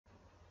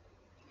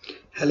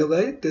Hello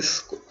guys,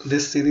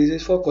 this series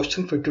is for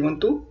question 51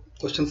 to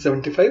question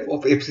 75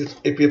 of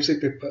APFC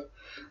paper.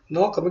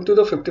 Now coming to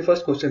the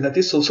 51st question, that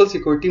is social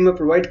security may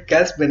provide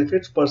cash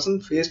benefits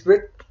person faced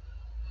with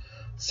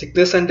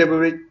sickness and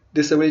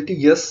disability,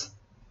 yes.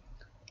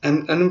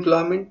 And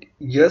unemployment,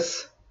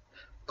 yes.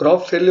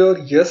 Crop failure,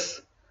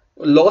 yes.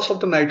 Loss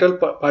of the marital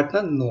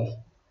partner, no.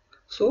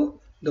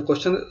 So the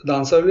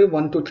answer will be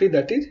 1, 2, 3,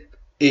 that is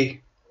A.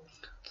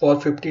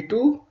 For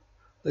 52,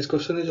 this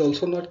question is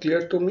also not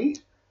clear to me.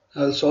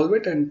 I'll solve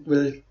it and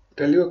will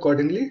tell you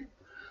accordingly.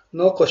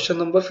 Now question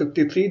number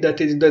 53, that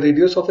is the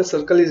radius of a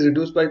circle is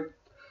reduced by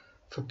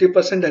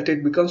 50%, that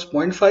it becomes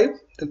 0.5,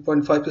 then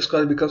 0.5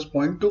 square becomes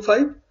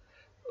 0.25,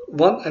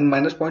 1 and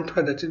minus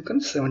 0.5, that it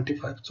becomes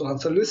 75. So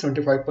answer will be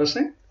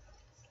 75%.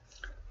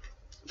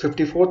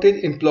 54th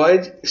is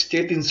Employees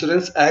State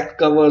Insurance Act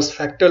covers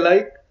factor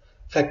like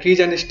factories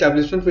and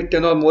establishments with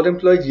 10 or more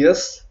employees,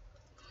 yes.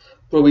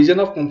 Provision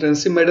of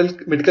comprehensive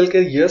medical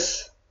care,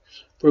 yes.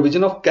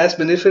 Provision of cash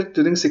benefit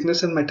during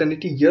sickness and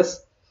maternity,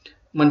 yes.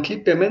 Monthly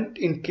payment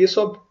in case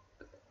of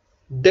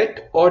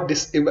death or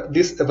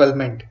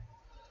disablement.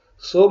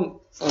 So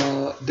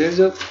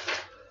there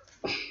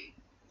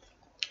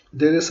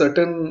is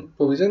certain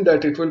provision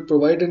that it will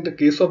provide in the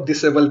case of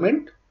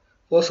disablement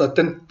for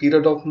certain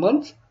period of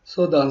months.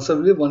 So the answer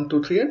will be 1,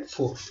 2, 3 and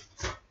 4.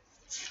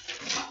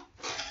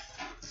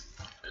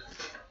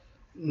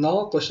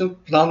 Now question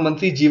Pradhan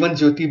Mantri Jeevan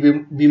Jyoti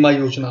Bima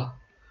Yojana.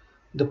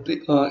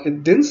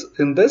 In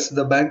this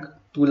the bank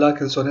 2 lakh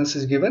insurance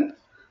is given.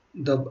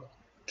 The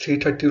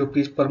 330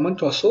 rupees per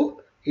month or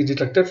so is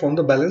deducted from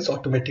the balance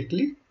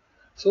automatically.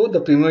 So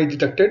the premium is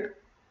deducted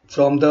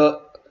from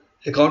the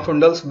account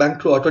holder's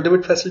bank through auto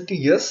debit facility,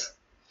 yes.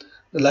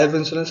 The life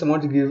insurance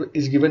amount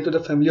is given to the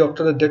family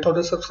after the death of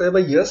the subscriber,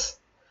 yes.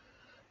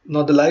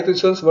 Now the life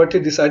insurance what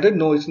is decided,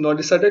 no, it's not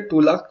decided, 2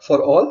 lakh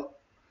for all.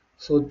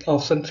 So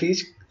option 3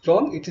 is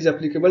wrong. It is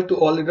applicable to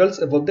all adults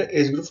above the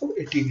age group of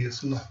 18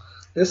 years. No,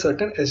 there is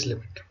certain age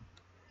limit.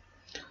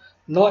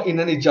 Now in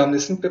an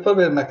examination paper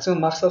where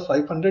maximum marks are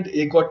 500,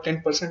 A got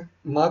 10%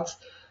 marks,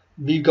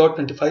 B got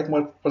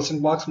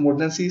 25% marks more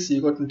than C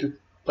got 20%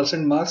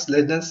 marks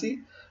less than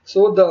C.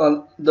 So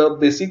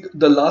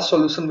the last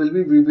solution will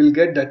be, we will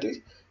get, that is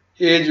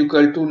A is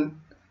equal to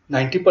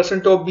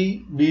 90% of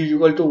B is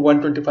equal to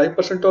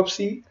 125% of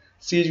C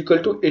is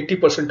equal to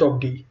 80% of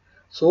D.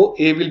 So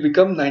A will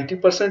become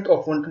 90%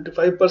 of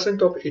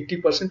 125% of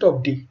 80%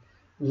 of D.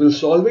 We will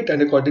solve it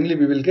and accordingly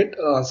we will get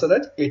answer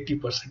as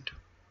 80%.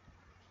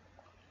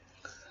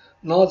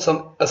 Now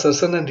some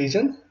assertion and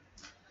reason.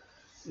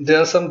 There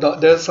are some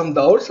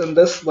doubts, and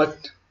thus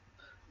but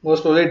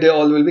most probably they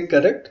all will be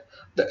correct.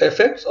 The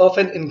effects of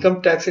an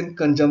income tax in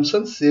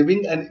consumption,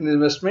 saving and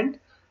investment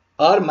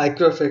are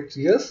micro effects.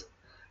 Yes,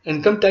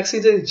 income tax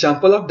is an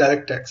example of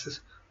direct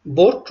taxes.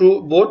 Both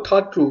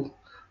are true,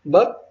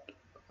 but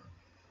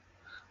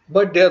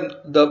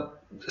the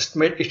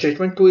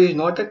statement 2 is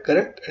not a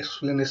correct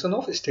explanation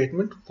of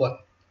statement 1.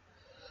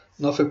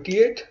 Now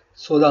 58.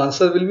 So the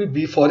answer will be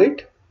B for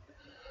it.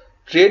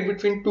 Trade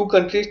between two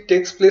countries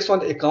takes place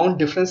on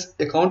account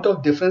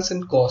of difference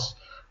in cost.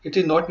 It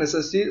is not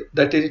necessary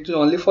that it is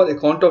only for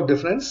account of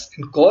difference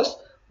in cost,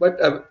 but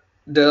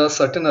there are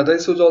certain other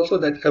issues also,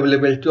 that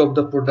availability of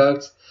the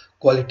products,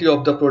 quality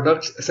of the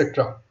products,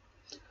 etc.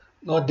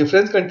 Now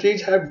different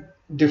countries have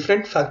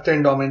different factor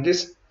endowment.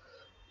 This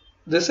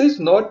is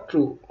not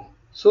true.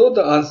 So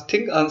the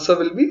answer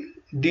will be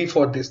D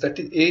for this. That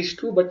is A is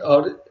true, but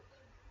our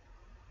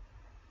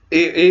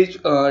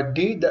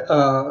D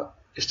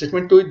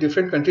statement 2 is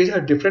different countries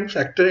have different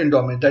factor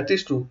endowment. That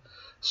is true.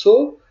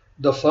 So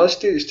the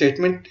first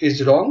statement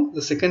is wrong,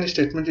 the second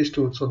statement is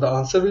true. So the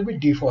answer will be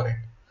D for it.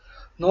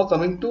 Now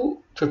coming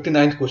to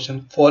 59th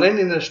question. Foreign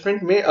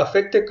investment may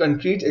affect a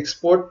country's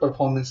export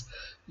performance.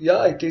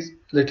 Yeah, it is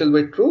little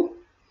bit true.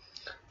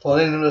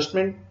 Foreign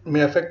investment may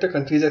affect a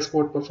country's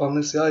export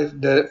performance. Yeah,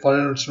 if the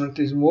foreign investment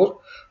is more,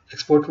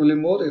 export will be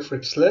more. If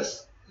it's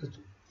less,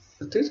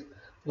 it is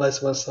vice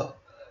versa.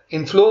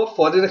 Inflow of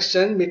foreign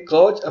exchange may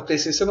cause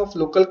appreciation of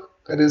local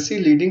currency,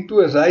 leading to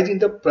a rise in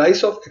the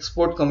price of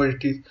export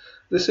commodities.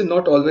 This is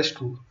not always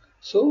true.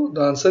 So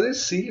the answer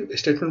is C.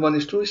 Statement 1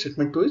 is true,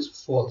 statement 2 is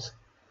false.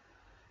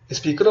 The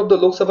Speaker of the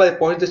Lok Sabha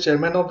appoints the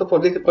chairman of the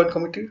Public Account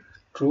Committee.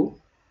 True.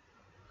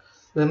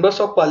 Members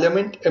of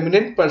Parliament,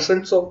 eminent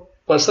persons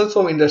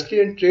from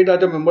industry and trade are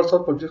the members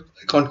of Public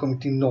Account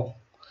Committee. No.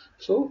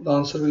 So the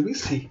answer will be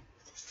C.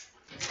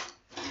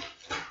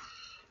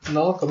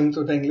 Now coming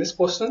to the English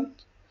portion.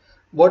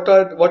 What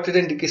is the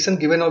indication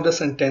given of the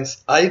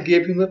sentence? I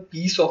gave him a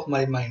piece of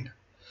my mind.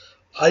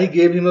 I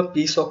gave him a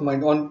piece of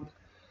mind. On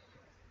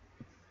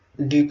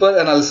deeper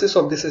analysis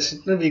of this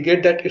statement, we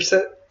get that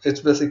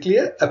it's basically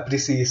an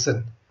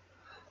appreciation.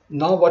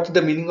 Now, what is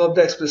the meaning of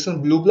the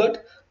expression blue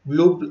blood?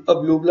 Blue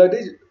blood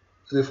is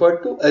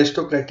referred to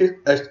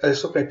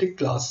aristocratic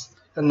class,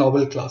 a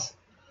noble class.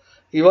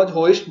 He was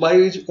hoisted by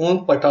his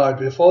own petard.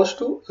 Refers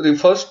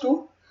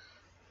to,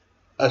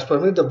 as per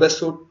me, the best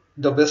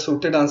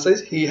suited answer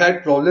is he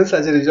had problems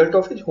as a result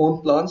of his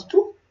own plans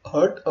to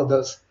hurt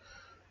others.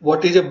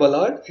 What is a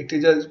ballad? It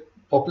is a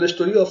popular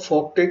story of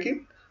folk tale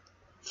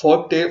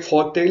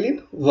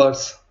in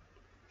verse.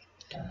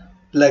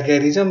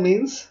 Plagiarism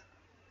means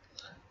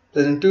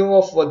presenting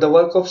of the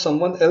work of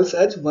someone else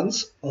as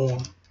one's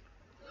own.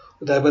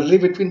 Rivalry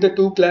between the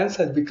two clans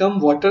has become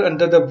water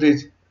under the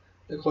bridge.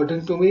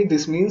 According to me,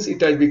 this means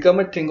it has become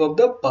a thing of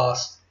the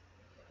past.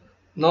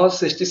 Now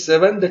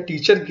 67, the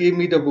teacher gave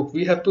me the book.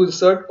 We have to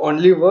insert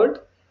only word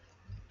at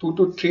 2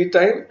 to 3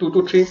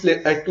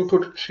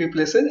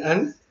 places,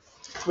 and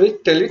we'll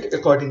tell it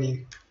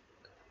accordingly.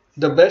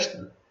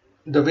 The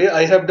way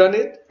I have done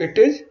it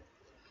is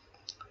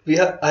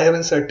I have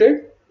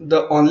inserted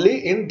the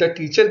only in the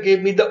teacher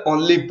gave me the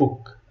only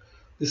book.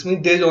 This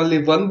means there is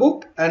only one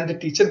book and the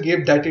teacher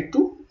gave that it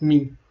to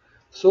me.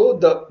 So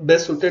the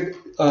best suited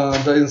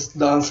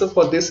the answer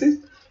for this is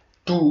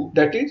 2.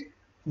 That is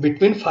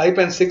between 5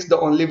 and 6 the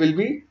only will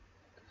be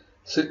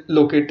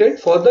located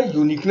for the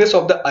uniqueness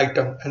of the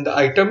item, and the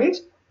item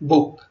is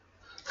book.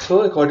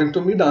 So according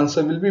to me the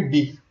answer will be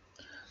B.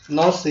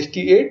 Now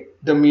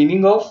 68, the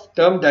meaning of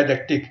term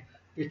didactic.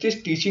 It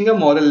is teaching a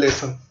moral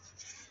lesson.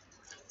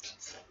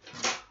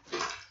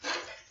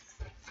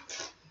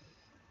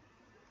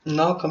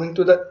 Now coming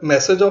to the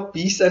message of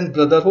peace and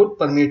brotherhood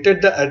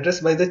permeated the address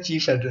by the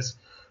chief address.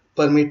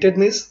 Permeated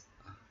means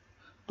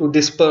to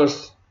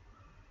disperse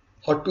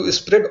or to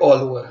spread all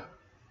over.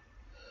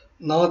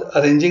 Now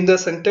arranging the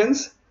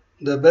sentence,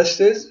 the best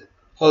is,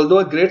 although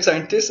a great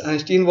scientist,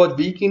 Einstein was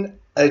weak in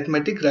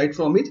arithmetic right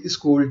from his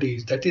school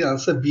days. That is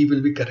answer B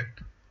will be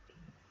correct.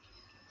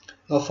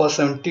 Now for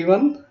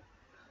 71,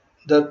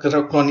 the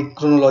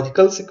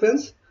chronological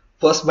sequence.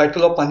 First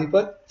Battle of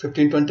Panipat,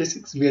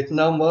 1526.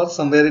 Vietnam War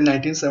somewhere in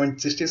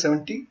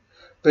 1960-70.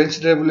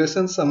 French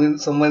Revolution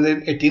somewhere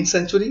in 18th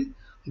century.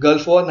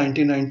 Gulf War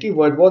 1990.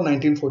 World War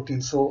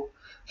 1914. So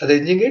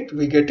arranging it,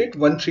 we get it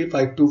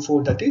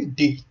 13524. That is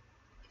D.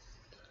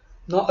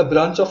 Now a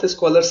branch of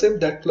scholarship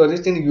that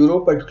flourished in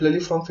Europe, particularly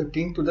from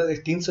 15th to the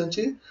 18th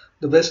century.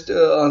 The best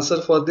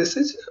answer for this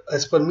is,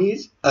 as per me,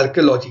 is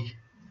archaeology.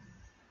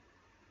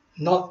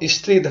 Now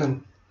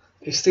Istridhan.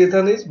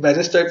 Istridhan is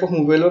various type of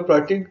movable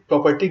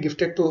property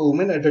gifted to a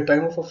woman at the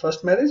time of her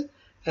first marriage,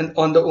 and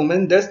on the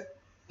woman's death,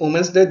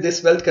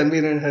 this wealth can be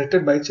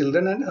inherited by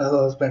children and her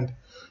husband.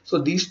 So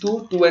these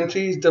two and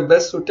 3 is the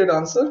best suited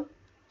answer.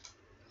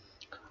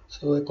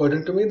 So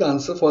according to me, the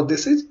answer for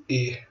this is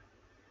A.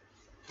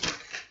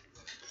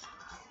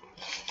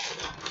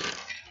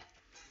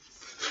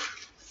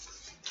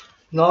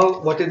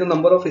 Now, what is the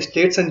number of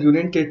states and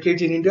union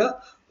territories in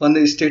India?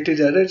 One state is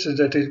added, so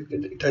that is,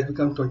 it has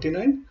become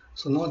 29.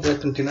 So now there are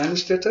 29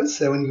 states and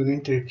 7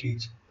 union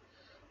territories.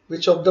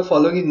 Which of the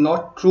following is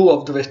not true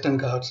of the Western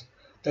Ghats?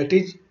 That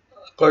is,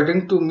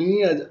 according to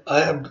me, I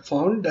have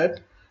found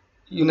that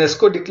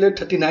UNESCO declared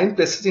 39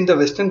 places in the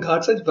Western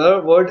Ghats as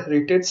World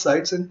Heritage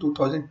Sites in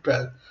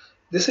 2012.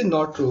 This is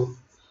not true.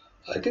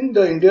 I think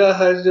India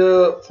has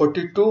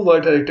 42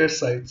 World Heritage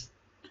Sites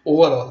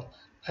overall,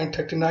 and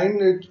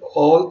 39 is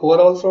all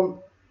overall from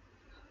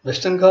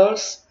Western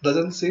Ghats.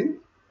 Doesn't seem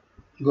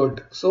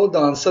good. So the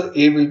answer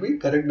A will be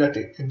correct, that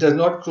it does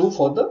not true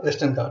for the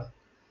Western Ghats.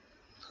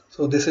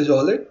 So this is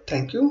all it.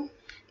 Thank you.